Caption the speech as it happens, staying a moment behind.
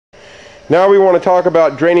Now we want to talk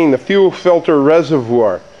about draining the fuel filter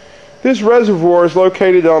reservoir. This reservoir is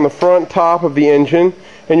located on the front top of the engine,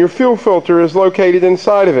 and your fuel filter is located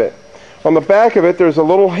inside of it. On the back of it, there's a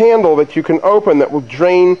little handle that you can open that will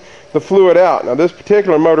drain the fluid out. Now, this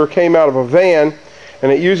particular motor came out of a van,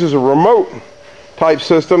 and it uses a remote type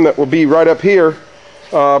system that will be right up here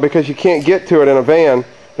because you can't get to it in a van.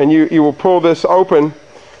 And you will pull this open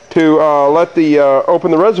to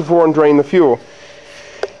open the reservoir and drain the fuel.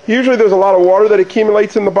 Usually there's a lot of water that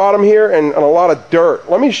accumulates in the bottom here and a lot of dirt.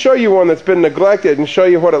 Let me show you one that's been neglected and show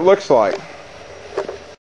you what it looks like.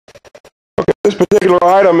 Okay, this particular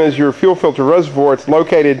item is your fuel filter reservoir. It's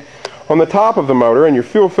located on the top of the motor, and your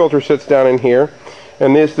fuel filter sits down in here.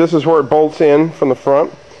 And this is where it bolts in from the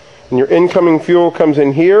front. And your incoming fuel comes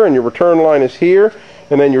in here, and your return line is here.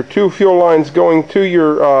 And then your two fuel lines going to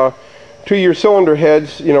your cylinder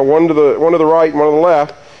heads, one to the right and one to the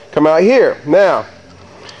left, come out here. Now,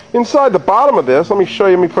 inside the bottom of this, let me show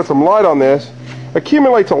you, let me put some light on this,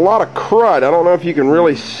 accumulates a lot of crud. I don't know if you can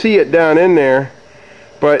really see it down in there,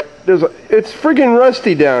 but it's friggin'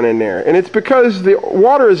 rusty down in there. And it's because the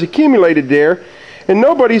water is accumulated there, and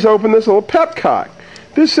nobody's opened this little pepcock.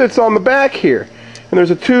 This sits on the back here, and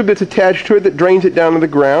there's a tube that's attached to it that drains it down to the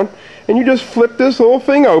ground, and you just flip this little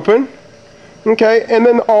thing open, okay, and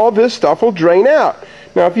then all this stuff will drain out.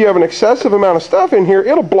 Now, if you have an excessive amount of stuff in here,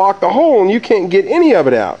 it'll block the hole and you can't get any of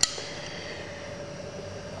it out.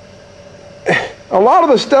 A lot of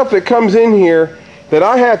the stuff that comes in here that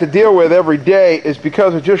I have to deal with every day is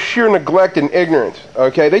because of just sheer neglect and ignorance.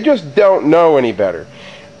 Okay, they just don't know any better.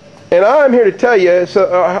 And I'm here to tell you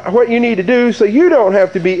what you need to do so you don't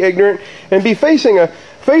have to be ignorant and be facing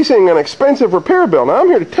an expensive repair bill. Now, I'm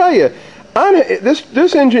here to tell you,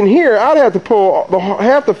 this engine here, I'd have to pull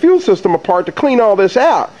half the fuel system apart to clean all this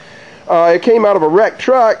out. It came out of a wrecked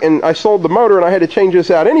truck, and I sold the motor, and I had to change this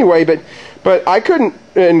out anyway. But I couldn't,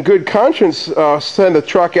 in good conscience, send a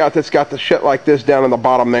truck out that's got the shit like this down in the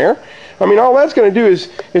bottom there. I mean, all that's going to do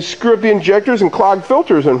is screw up the injectors and clog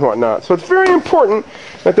filters and whatnot. So it's very important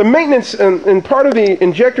that the maintenance and part of the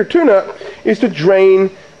injector tune-up is to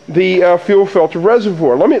drain the fuel filter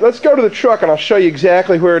reservoir. Let's go to the truck and I'll show you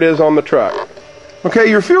exactly where it is on the truck. Okay,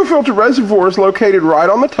 your fuel filter reservoir is located right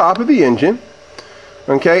on the top of the engine.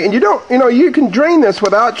 Okay, and you can drain this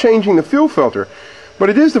without changing the fuel filter, but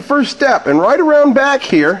it is the first step. And right around back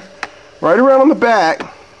here, right around on the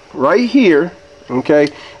back, right here, okay,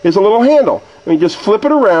 is a little handle. Let me just flip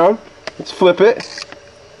it around. Let's flip it.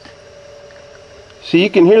 See, you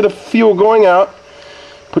can hear the fuel going out.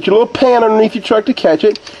 Put your little pan underneath your truck to catch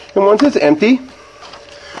it, and once it's empty,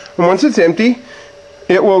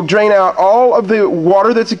 it will drain out all of the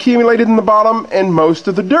water that's accumulated in the bottom and most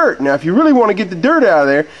of the dirt. Now, if you really want to get the dirt out of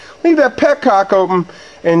there, leave that petcock open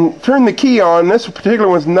and turn the key on. This particular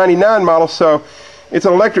one's 99 model, so it's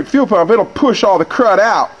an electric fuel pump. It'll push all the crud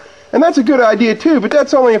out, and that's a good idea too, but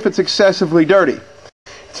that's only if it's excessively dirty.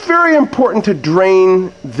 It's very important to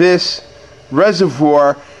drain this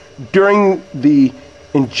reservoir during the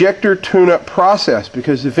injector tune-up process,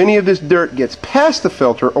 because if any of this dirt gets past the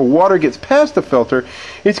filter or water gets past the filter,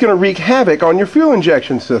 it's going to wreak havoc on your fuel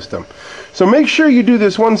injection system. So make sure you do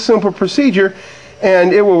this one simple procedure,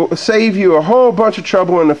 and it will save you a whole bunch of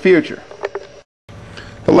trouble in the future.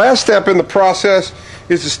 The last step in the process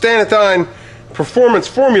is the Stanethine performance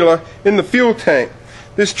formula in the fuel tank.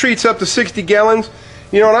 This treats up to 60 gallons.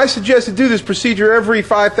 And I suggest to do this procedure every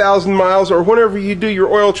 5,000 miles or whenever you do your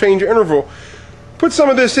oil change interval. Put some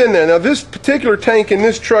of this in there. Now, this particular tank in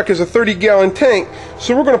this truck is a 30-gallon tank,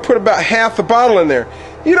 so we're going to put about half the bottle in there.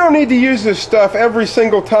 You don't need to use this stuff every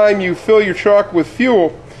single time you fill your truck with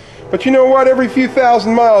fuel, but you know what? Every few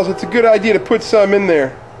thousand miles, it's a good idea to put some in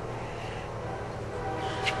there.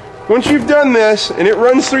 Once you've done this and it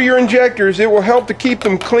runs through your injectors, it will help to keep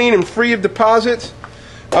them clean and free of deposits.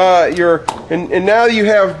 And now you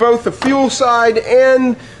have both the fuel side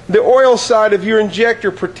and the oil side of your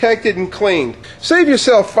injector protected and cleaned. Save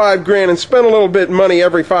yourself $5 and spend a little bit of money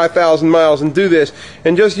every 5,000 miles and do this,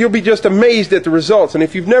 and you'll be just amazed at the results. And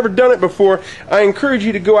if you've never done it before, I encourage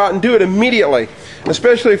you to go out and do it immediately,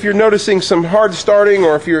 especially if you're noticing some hard starting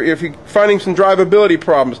or if you're finding some drivability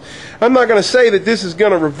problems. I'm not going to say that this is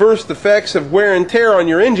going to reverse the effects of wear and tear on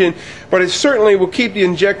your engine, but it certainly will keep the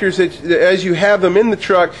injectors as you have them in the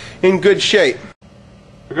truck in good shape.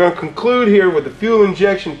 We're going to conclude here with the fuel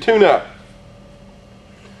injection tune-up.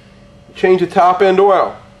 Change the top end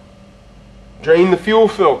oil. Drain the fuel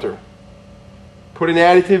filter. Put an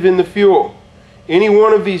additive in the fuel. Any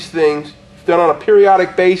one of these things, if done on a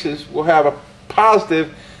periodic basis, will have a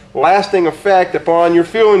positive, lasting effect upon your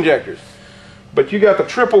fuel injectors. But you got the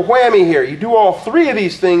triple whammy here. You do all three of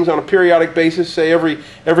these things on a periodic basis, say every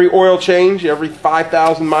oil change, every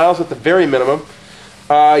 5,000 miles at the very minimum.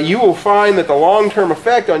 You will find that the long-term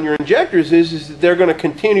effect on your injectors is that they're going to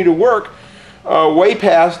continue to work way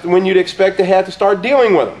past when you'd expect to have to start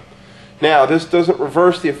dealing with them. Now, this doesn't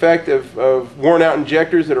reverse the effect of worn-out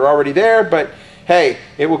injectors that are already there, but hey,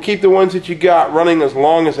 it will keep the ones that you got running as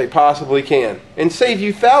long as they possibly can and save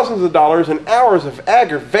you thousands of dollars and hours of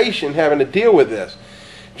aggravation having to deal with this.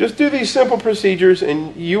 Just do these simple procedures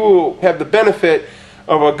and you will have the benefit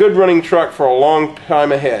of a good running truck for a long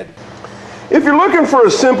time ahead. If you're looking for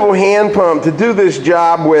a simple hand pump to do this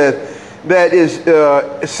job with that is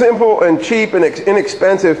simple and cheap and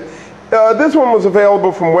inexpensive, this one was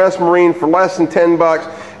available from West Marine for less than 10 bucks,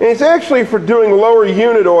 and it's actually for doing lower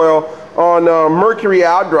unit oil on mercury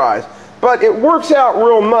outdries. But it works out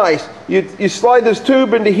real nice. You slide this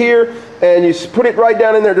tube into here and you put it right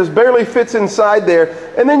down in there. It just barely fits inside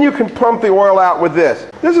there, and then you can pump the oil out with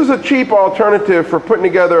this. This is a cheap alternative for putting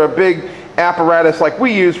together a big apparatus like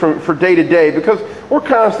we use for day to day, because we're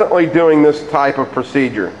constantly doing this type of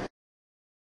procedure.